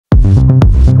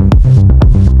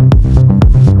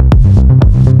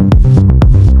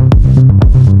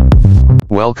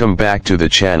Welcome back to the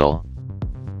channel.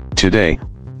 Today,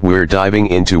 we're diving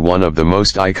into one of the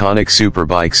most iconic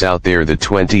superbikes out there, the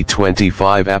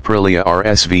 2025 Aprilia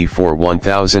RSV4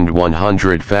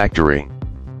 1100 Factory.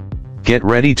 Get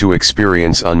ready to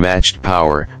experience unmatched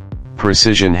power,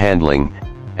 precision handling,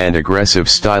 and aggressive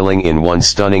styling in one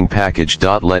stunning package.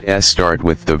 Let's start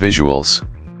with the visuals.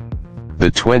 The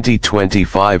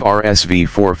 2025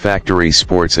 RSV4 Factory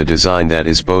sports a design that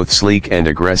is both sleek and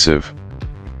aggressive.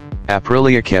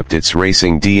 Aprilia kept its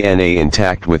racing DNA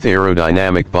intact with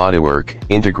aerodynamic bodywork,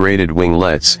 integrated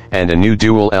winglets, and a new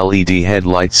dual LED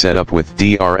headlight setup with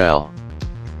DRL.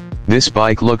 This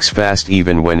bike looks fast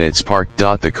even when it's parked.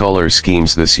 The color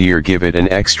schemes this year give it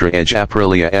an extra edge: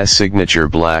 Aprilia's signature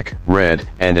black, red,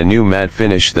 and a new matte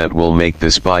finish that will make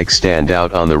this bike stand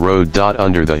out on the road.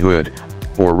 Under the hood,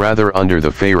 or rather under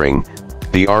the fairing,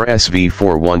 the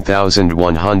RSV4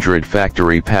 1100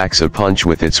 Factory packs a punch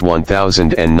with its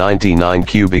 1099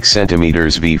 cubic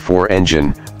centimeters V4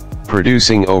 engine,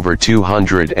 producing over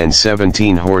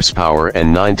 217 horsepower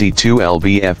and 92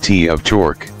 lb-ft of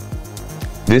torque.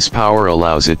 This power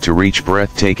allows it to reach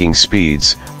breathtaking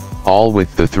speeds, all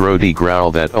with the throaty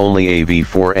growl that only a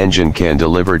V4 engine can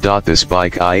deliver. This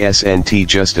bike isn't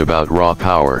just about raw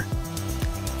power.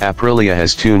 Aprilia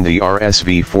has tuned the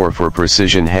RSV4 for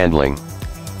precision handling.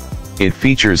 It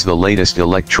features the latest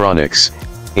electronics,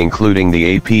 including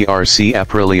the APRC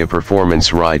Aprilia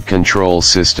Performance Ride Control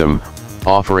System,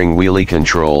 offering wheelie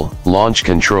control, launch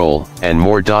control, and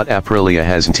more. Aprilia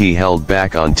hasn't held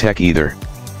back on tech either.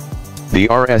 The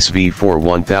RSV4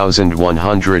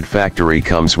 1100 Factory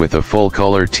comes with a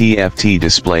full-color TFT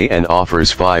display and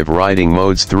offers 5 riding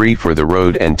modes, 3 for the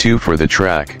road and 2 for the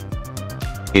track.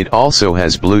 It also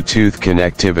has Bluetooth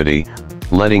connectivity,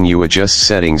 letting you adjust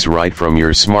settings right from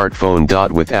your smartphone.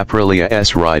 With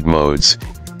Aprilia's ride modes,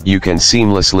 you can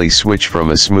seamlessly switch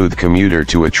from a smooth commuter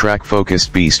to a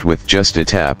track-focused beast with just a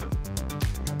tap.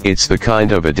 It's the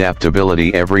kind of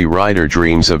adaptability every rider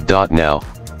dreams of. Now,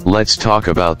 let's talk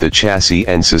about the chassis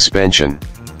and suspension.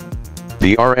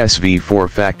 The RSV4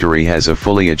 Factory has a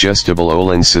fully adjustable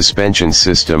Öhlins suspension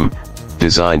system,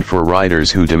 designed for riders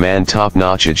who demand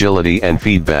top-notch agility and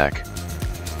feedback.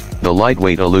 The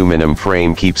lightweight aluminum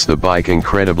frame keeps the bike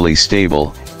incredibly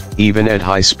stable, even at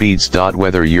high speeds.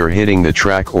 Whether you're hitting the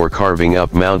track or carving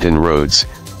up mountain roads,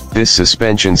 this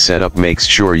suspension setup makes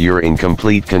sure you're in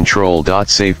complete control.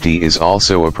 Safety is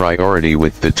also a priority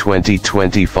with the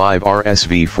 2025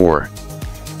 RSV4.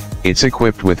 It's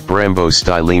equipped with Brembo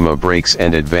Stylema brakes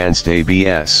and advanced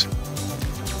ABS.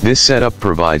 This setup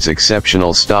provides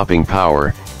exceptional stopping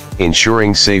power,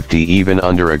 ensuring safety even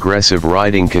under aggressive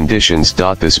riding conditions.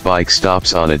 This bike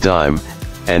stops on a dime,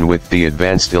 and with the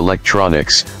advanced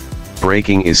electronics,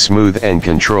 braking is smooth and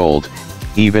controlled,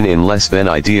 even in less than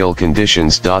ideal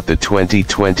conditions. The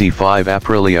 2025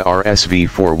 Aprilia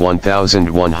RSV4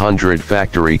 1100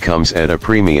 Factory comes at a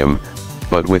premium,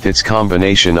 but with its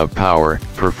combination of power,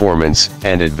 performance,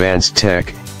 and advanced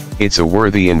tech, it's a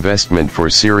worthy investment for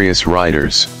serious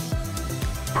riders.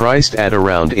 Priced at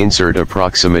around insert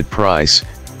approximate price,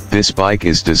 this bike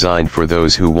is designed for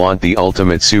those who want the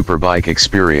ultimate superbike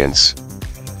experience.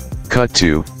 Cut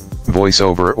to,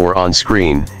 voiceover or on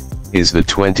screen, is the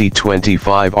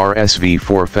 2025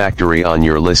 RSV4 Factory on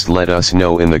your list? Let us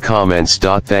know in the comments.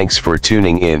 Thanks for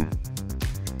tuning in.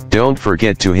 Don't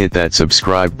forget to hit that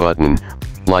subscribe button,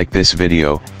 like this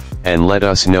video, and let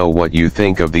us know what you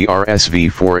think of the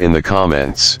RSV4 in the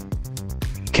comments.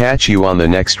 Catch you on the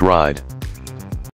next ride.